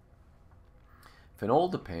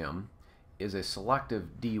 Phenoldiprem is a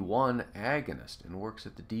selective D1 agonist and works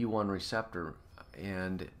at the D1 receptor,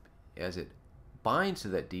 and as it binds to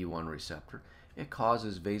that D1 receptor, it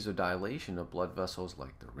causes vasodilation of blood vessels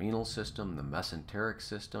like the renal system, the mesenteric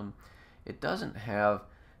system. It doesn't have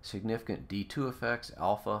significant D2 effects,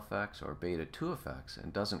 alpha effects, or beta 2 effects,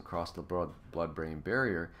 and doesn't cross the blood-brain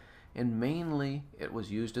barrier. And mainly it was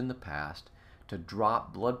used in the past to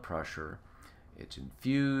drop blood pressure. It's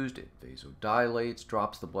infused, it vasodilates,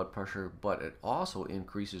 drops the blood pressure, but it also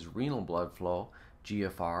increases renal blood flow,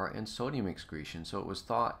 GFR, and sodium excretion. So it was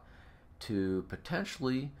thought to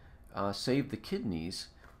potentially save the kidneys,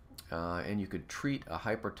 and you could treat a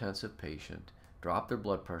hypertensive patient, drop their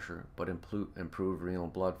blood pressure, but improve renal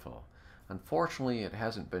blood flow. Unfortunately, it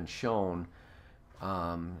hasn't been shown,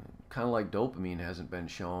 kind of like dopamine hasn't been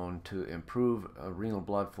shown to improve renal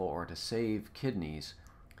blood flow or to save kidneys.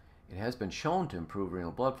 It has been shown to improve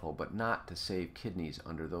renal blood flow, but not to save kidneys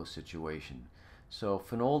under those situations. So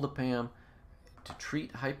phenoldiprem to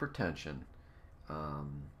treat hypertension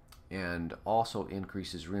and also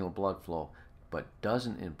increases renal blood flow, but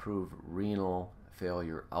doesn't improve renal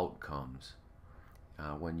failure outcomes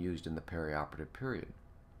when used in the perioperative period.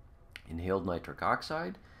 Inhaled nitric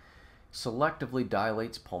oxide selectively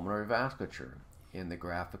dilates pulmonary vasculature. In the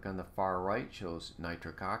graphic on the far right shows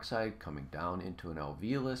nitric oxide coming down into an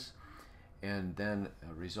alveolus and then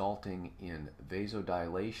resulting in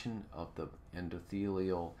vasodilation of the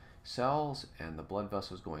endothelial cells and the blood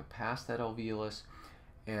vessels going past that alveolus,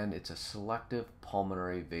 and it's a selective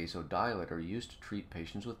pulmonary vasodilator used to treat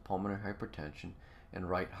patients with pulmonary hypertension and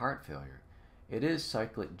right heart failure. It is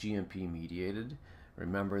cyclic GMP mediated.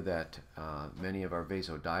 Remember that many of our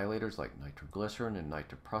vasodilators like nitroglycerin and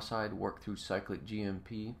nitroprusside work through cyclic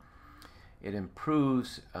GMP. It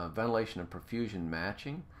improves ventilation and perfusion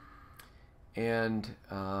matching, and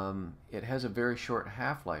it has a very short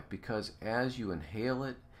half-life because as you inhale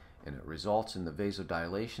it and it results in the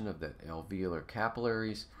vasodilation of the alveolar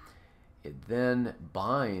capillaries, it then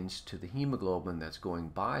binds to the hemoglobin that's going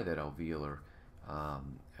by that alveolar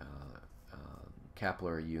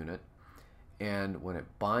capillary unit, and when it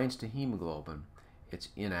binds to hemoglobin, it's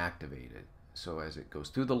inactivated. So as it goes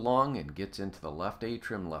through the lung and gets into the left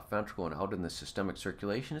atrium, left ventricle, and out in the systemic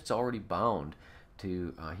circulation, it's already bound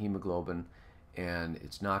to hemoglobin, and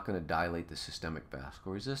it's not going to dilate the systemic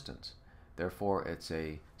vascular resistance. Therefore, it's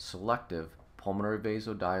a selective pulmonary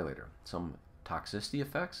vasodilator. Some toxicity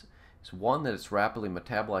effects is one, that it's rapidly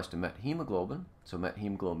metabolized to methemoglobin, so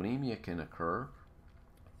methemoglobinemia can occur.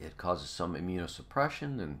 It causes some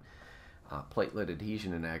immunosuppression and platelet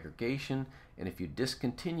adhesion and aggregation. And if you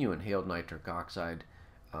discontinue inhaled nitric oxide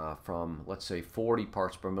from, let's say, 40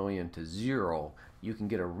 parts per million to 0, you can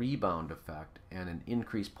get a rebound effect and an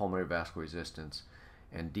increased pulmonary vascular resistance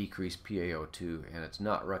and decreased PaO2. And it's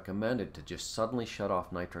not recommended to just suddenly shut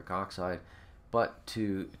off nitric oxide, but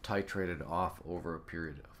to titrate it off over a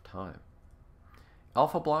period of time.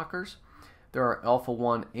 Alpha blockers. There are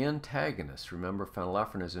alpha-1 antagonists. Remember,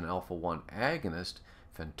 phenylephrine is an alpha-1 agonist.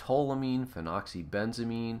 Phentolamine,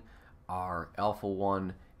 phenoxybenzamine are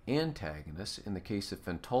alpha-1 antagonists. In the case of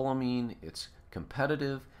phentolamine, it's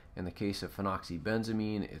competitive. In the case of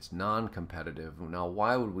phenoxybenzamine, it's non-competitive. Now,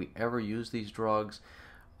 why would we ever use these drugs?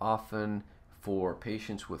 Often for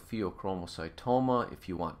patients with pheochromocytoma, if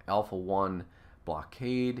you want alpha-1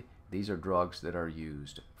 blockade, these are drugs that are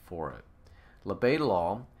used for it.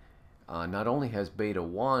 Labetalol not only has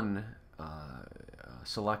beta-1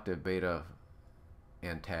 selective beta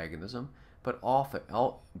antagonism, but also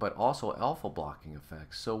alpha blocking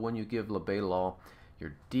effects. So when you give labetalol,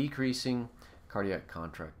 you're decreasing cardiac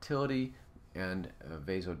contractility and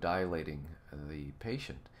vasodilating the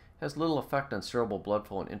patient. It has little effect on cerebral blood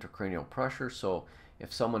flow and intracranial pressure. So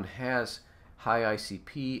if someone has high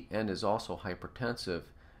ICP and is also hypertensive,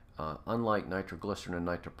 unlike nitroglycerin and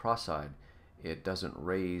nitroprusside, it doesn't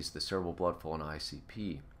raise the cerebral blood flow and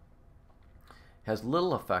ICP. Has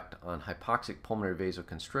little effect on hypoxic pulmonary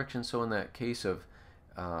vasoconstriction. So in that case of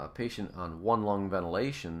a patient on one lung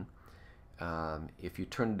ventilation, if you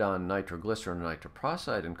turned on nitroglycerin or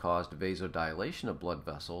nitroprusside and caused vasodilation of blood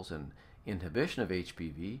vessels and inhibition of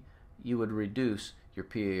HPV, you would reduce your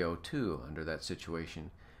PaO2 under that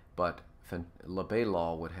situation, but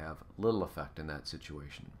labetalol would have little effect in that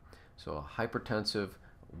situation. So a hypertensive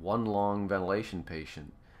one lung ventilation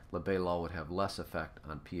patient, labetalol would have less effect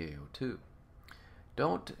on PaO2.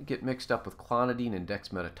 Don't get mixed up with clonidine and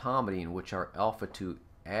dexmedetomidine, which are alpha-2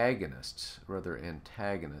 agonists, rather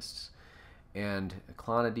antagonists. And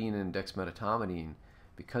clonidine and dexmedetomidine,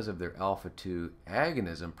 because of their alpha-2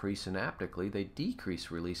 agonism presynaptically, they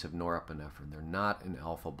decrease release of norepinephrine. They're not an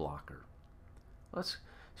alpha blocker. Let's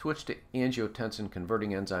switch to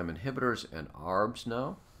angiotensin-converting enzyme inhibitors and ARBs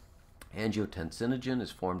now. Angiotensinogen is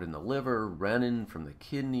formed in the liver. Renin from the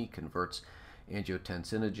kidney converts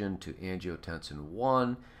angiotensinogen to angiotensin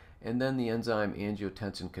 1. And then the enzyme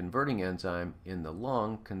angiotensin-converting enzyme in the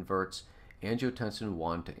lung converts angiotensin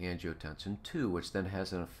 1 to angiotensin 2, which then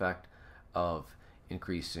has an effect of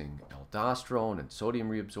increasing aldosterone and sodium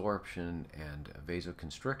reabsorption and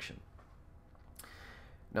vasoconstriction.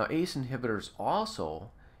 Now, ACE inhibitors also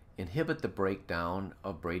inhibit the breakdown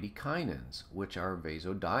of bradykinins, which are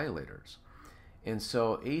vasodilators. And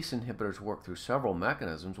so ACE inhibitors work through several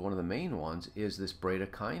mechanisms. One of the main ones is this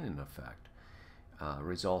bradykinin effect,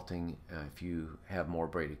 resulting, if you have more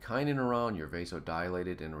bradykinin around, you're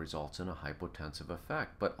vasodilated and results in a hypotensive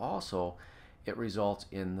effect. But also, it results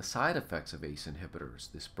in the side effects of ACE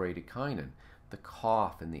inhibitors, this bradykinin, the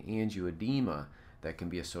cough and the angioedema that can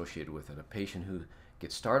be associated with it. A patient who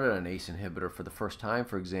gets started on an ACE inhibitor for the first time,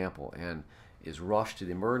 for example, and is rushed to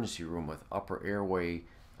the emergency room with upper airway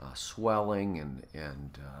swelling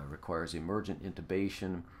and requires emergent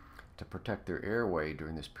intubation to protect their airway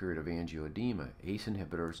during this period of angioedema. ACE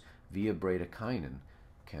inhibitors via bradykinin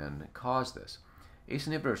can cause this. ACE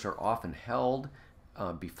inhibitors are often held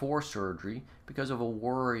before surgery because of a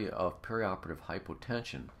worry of perioperative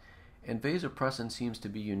hypotension. And vasopressin seems to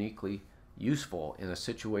be uniquely useful in a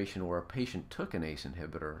situation where a patient took an ACE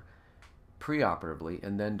inhibitor preoperatively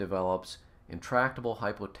and then develops intractable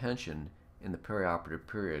hypotension in the perioperative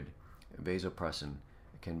period. Vasopressin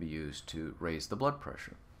can be used to raise the blood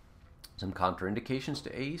pressure. Some contraindications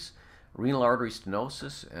to ACE: renal artery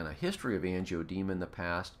stenosis and a history of angioedema in the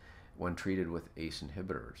past when treated with ACE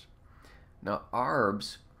inhibitors. Now,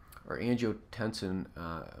 ARBs, or angiotensin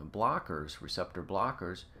blockers, receptor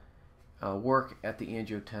blockers, work at the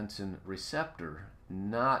angiotensin receptor,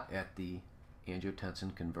 not at the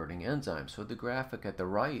angiotensin converting enzyme. So the graphic at the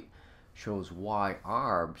right shows why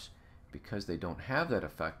ARBs, because they don't have that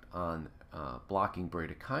effect on blocking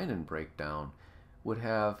bradykinin breakdown, would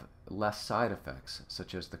have less side effects,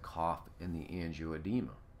 such as the cough and the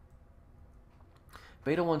angioedema.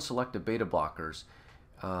 Beta-1 selective beta blockers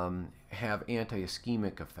have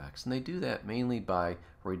anti-ischemic effects, and they do that mainly by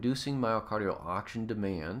reducing myocardial oxygen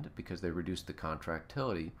demand because they reduce the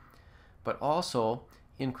contractility, but also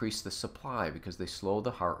increase the supply because they slow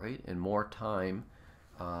the heart rate, and more time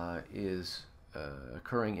is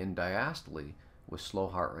occurring in diastole with slow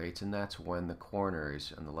heart rates, and that's when the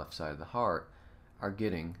coronaries on the left side of the heart are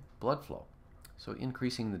getting blood flow, so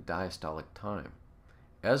increasing the diastolic time.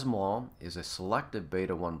 Esmolol is a selective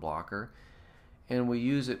beta-1 blocker, and we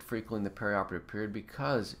use it frequently in the perioperative period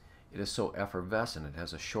because it is so effervescent. It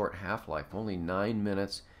has a short half-life, only 9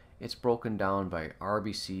 minutes. It's broken down by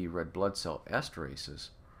RBC red blood cell esterases.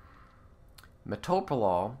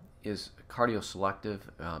 Metoprolol is a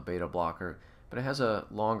cardioselective beta blocker, but it has a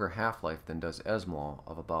longer half-life than does esmolol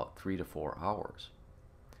of about 3 to 4 hours.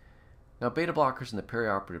 Now, beta blockers in the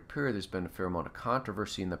perioperative period, there's been a fair amount of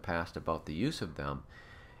controversy in the past about the use of them.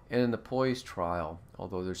 And in the POISE trial,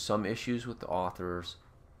 although there's some issues with the authors,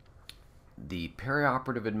 the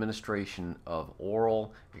perioperative administration of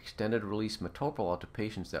oral extended-release metoprolol to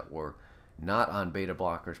patients that were not on beta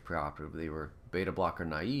blockers preoperatively, they were beta blocker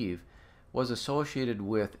naive, was associated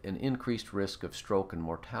with an increased risk of stroke and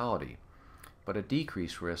mortality, but a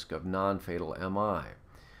decreased risk of non-fatal MI.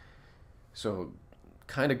 So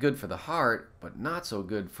kind of good for the heart, but not so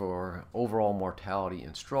good for overall mortality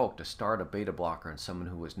and stroke to start a beta blocker in someone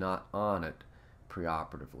who was not on it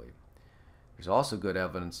preoperatively. There's also good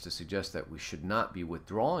evidence to suggest that we should not be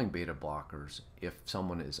withdrawing beta blockers if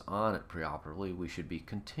someone is on it preoperatively. We should be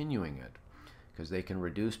continuing it because they can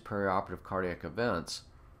reduce perioperative cardiac events.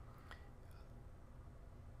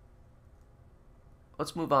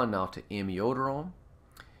 Let's move on now to amiodarone.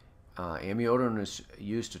 Amiodarone is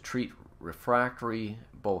used to treat refractory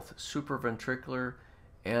both supraventricular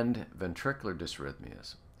and ventricular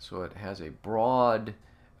dysrhythmias. So it has a broad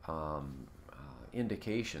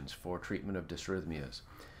indications for treatment of dysrhythmias.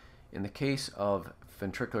 In the case of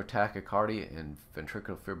ventricular tachycardia and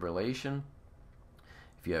ventricular fibrillation,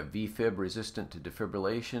 if you have VFib resistant to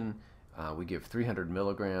defibrillation, we give 300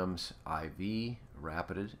 milligrams IV,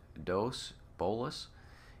 rapid dose, bolus.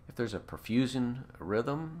 If there's a perfusion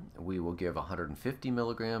rhythm, we will give 150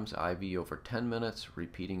 milligrams IV over 10 minutes,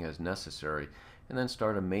 repeating as necessary, and then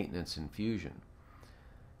start a maintenance infusion.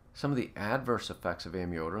 Some of the adverse effects of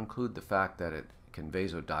amiodarone include the fact that it can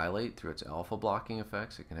vasodilate through its alpha blocking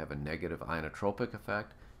effects. It can have a negative inotropic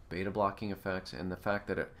effect, beta blocking effects, and the fact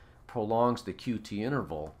that it prolongs the QT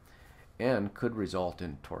interval and could result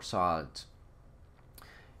in torsades.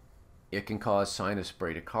 It can cause sinus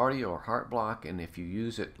bradycardia or heart block, and if you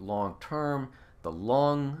use it long term, the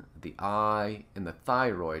lung, the eye, and the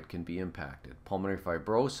thyroid can be impacted. Pulmonary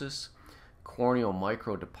fibrosis, corneal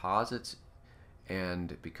microdeposits,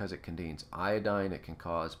 and because it contains iodine, it can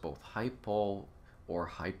cause both hypo or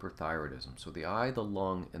hyperthyroidism. So the eye, the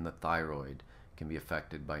lung, and the thyroid can be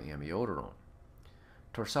affected by amiodarone.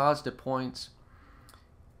 Torsades de Pointes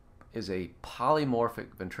is a polymorphic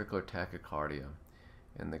ventricular tachycardia.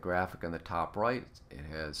 In the graphic on the top right, it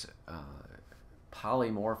has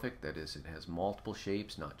polymorphic, that is, it has multiple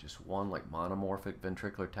shapes, not just one, like monomorphic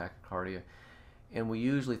ventricular tachycardia. And we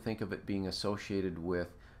usually think of it being associated with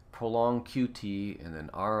prolonged QT and then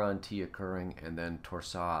R on T occurring, and then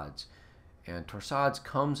torsades. And torsades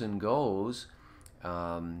comes and goes,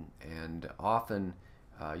 and often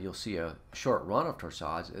you'll see a short run of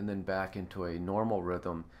torsades and then back into a normal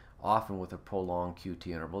rhythm, often with a prolonged QT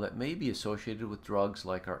interval that may be associated with drugs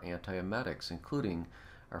like our antiemetics, including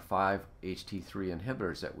our 5-HT3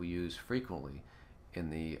 inhibitors that we use frequently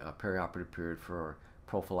in the perioperative period for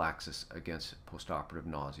prophylaxis against postoperative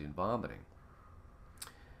nausea and vomiting.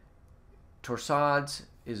 Torsades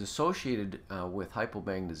is associated with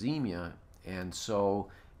hypomagnesemia, and so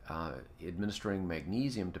administering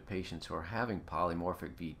magnesium to patients who are having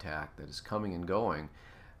polymorphic VTAC that is coming and going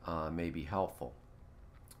may be helpful.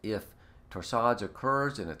 If torsades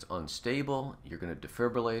occurs and it's unstable, you're going to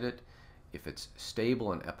defibrillate it. If it's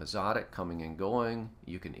stable and episodic, coming and going,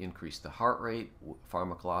 you can increase the heart rate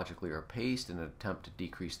pharmacologically or paced in an attempt to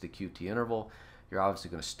decrease the QT interval. You're obviously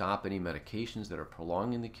going to stop any medications that are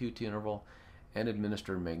prolonging the QT interval and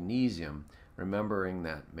administer magnesium, remembering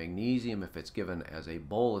that magnesium, if it's given as a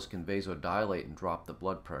bolus, can vasodilate and drop the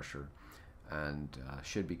blood pressure, and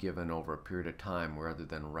should be given over a period of time rather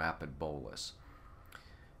than rapid bolus.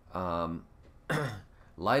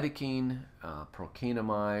 Lidocaine,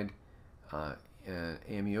 procainamide, and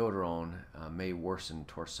amiodarone may worsen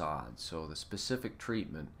torsades, so the specific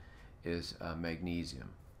treatment is magnesium.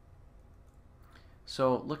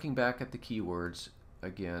 So looking back at the keywords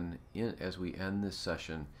again as we end this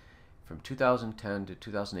session, from 2010 to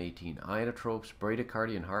 2018, inotropes,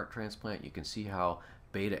 bradycardia, and heart transplant, you can see how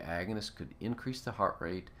beta agonists could increase the heart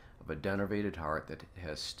rate of a denervated heart that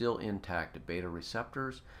has still intact beta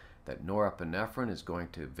receptors, that norepinephrine is going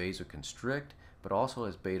to vasoconstrict, but also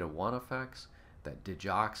has beta-1 effects, that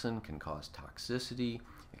digoxin can cause toxicity,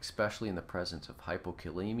 especially in the presence of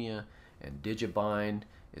hypokalemia, and digobind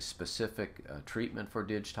is specific treatment for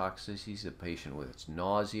dig toxicities. The patient with it's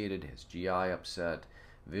nauseated, has GI upset,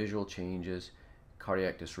 visual changes,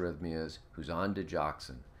 cardiac dysrhythmias, who's on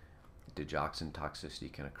digoxin. Digoxin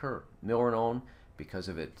toxicity can occur. Milrinone, because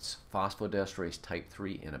of its phosphodiesterase type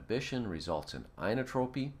 3 inhibition, results in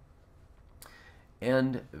inotropy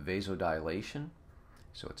and vasodilation.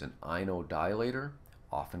 So it's an inodilator,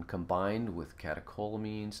 often combined with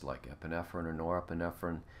catecholamines like epinephrine or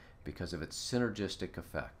norepinephrine because of its synergistic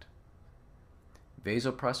effect.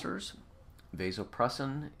 Vasopressors.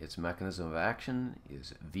 Vasopressin, its mechanism of action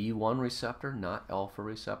is V1 receptor, not alpha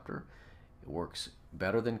receptor. It works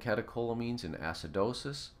better than catecholamines in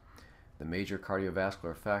acidosis. The major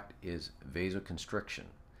cardiovascular effect is vasoconstriction.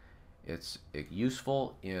 It's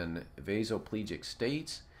useful in vasoplegic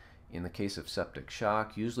states. In the case of septic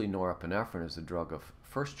shock, usually norepinephrine is the drug of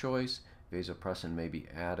first choice. Vasopressin may be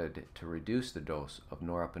added to reduce the dose of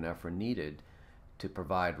norepinephrine needed to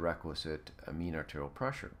provide requisite mean arterial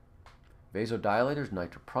pressure. Vasodilators,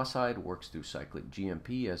 nitroprusside works through cyclic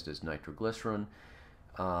GMP, as does nitroglycerin,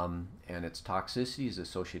 and its toxicity is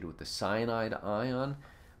associated with the cyanide ion,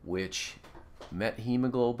 which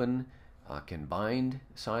methemoglobin can bind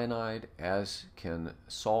cyanide, as can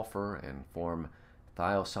sulfur, and form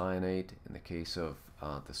thiocyanate in the case of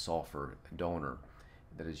the sulfur donor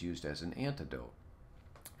that is used as an antidote.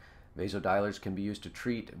 Vasodilators can be used to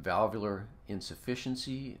treat valvular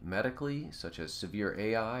insufficiency medically, such as severe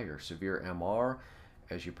AI or severe MR,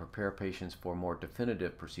 as you prepare patients for more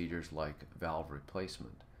definitive procedures like valve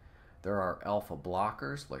replacement. There are alpha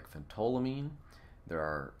blockers like phentolamine. There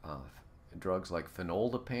are drugs like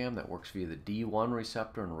phenoldiprem that works via the D1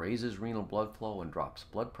 receptor and raises renal blood flow and drops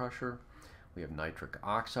blood pressure. We have nitric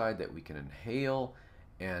oxide that we can inhale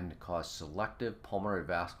and cause selective pulmonary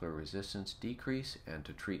vascular resistance decrease and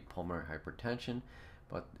to treat pulmonary hypertension,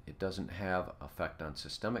 but it doesn't have effect on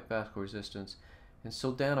systemic vascular resistance. And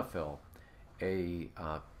sildenafil, a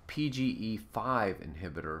PGE5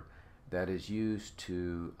 inhibitor that is used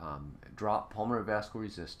to drop pulmonary vascular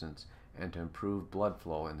resistance and to improve blood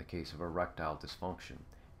flow in the case of erectile dysfunction.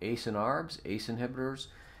 ACE and ARBs, ACE inhibitors,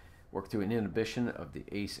 work through an inhibition of the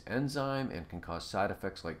ACE enzyme and can cause side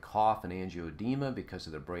effects like cough and angioedema because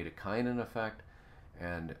of the bradykinin effect.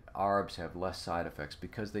 And ARBs have less side effects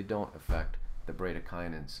because they don't affect the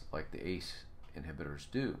bradykinins like the ACE inhibitors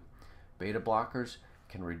do. Beta blockers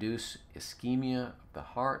can reduce ischemia of the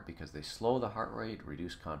heart because they slow the heart rate,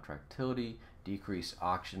 reduce contractility, decrease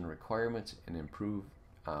oxygen requirements, and improve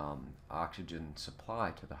oxygen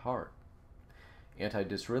supply to the heart.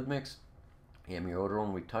 Antidysrhythmics,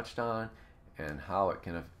 amiodarone we touched on, and how it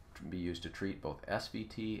can be used to treat both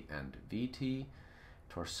SVT and VT.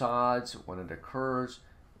 Torsades, when it occurs,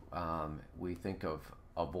 we think of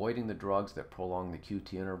avoiding the drugs that prolong the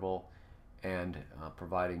QT interval and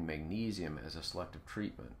providing magnesium as a selective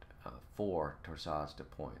treatment for torsades de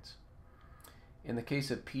pointes. In the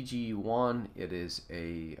case of PGE1, it is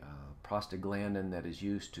a prostaglandin that is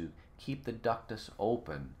used to keep the ductus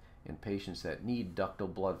open in patients that need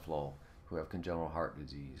ductal blood flow who have congenital heart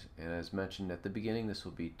disease. And as mentioned at the beginning, this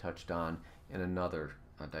will be touched on in another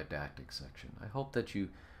didactic section. I hope that you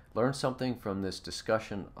learned something from this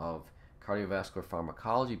discussion of cardiovascular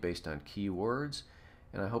pharmacology based on key words,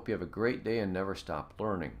 and I hope you have a great day and never stop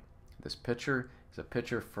learning. This picture is a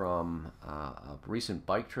picture from a recent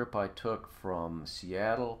bike trip I took from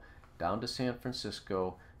Seattle down to San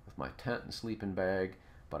Francisco with my tent and sleeping bag,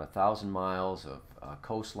 about 1,000 miles of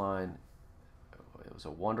coastline. It was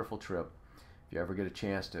a wonderful trip. If you ever get a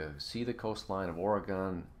chance to see the coastline of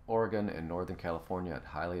Oregon and Northern California, I'd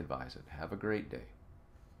highly advise it. Have a great day.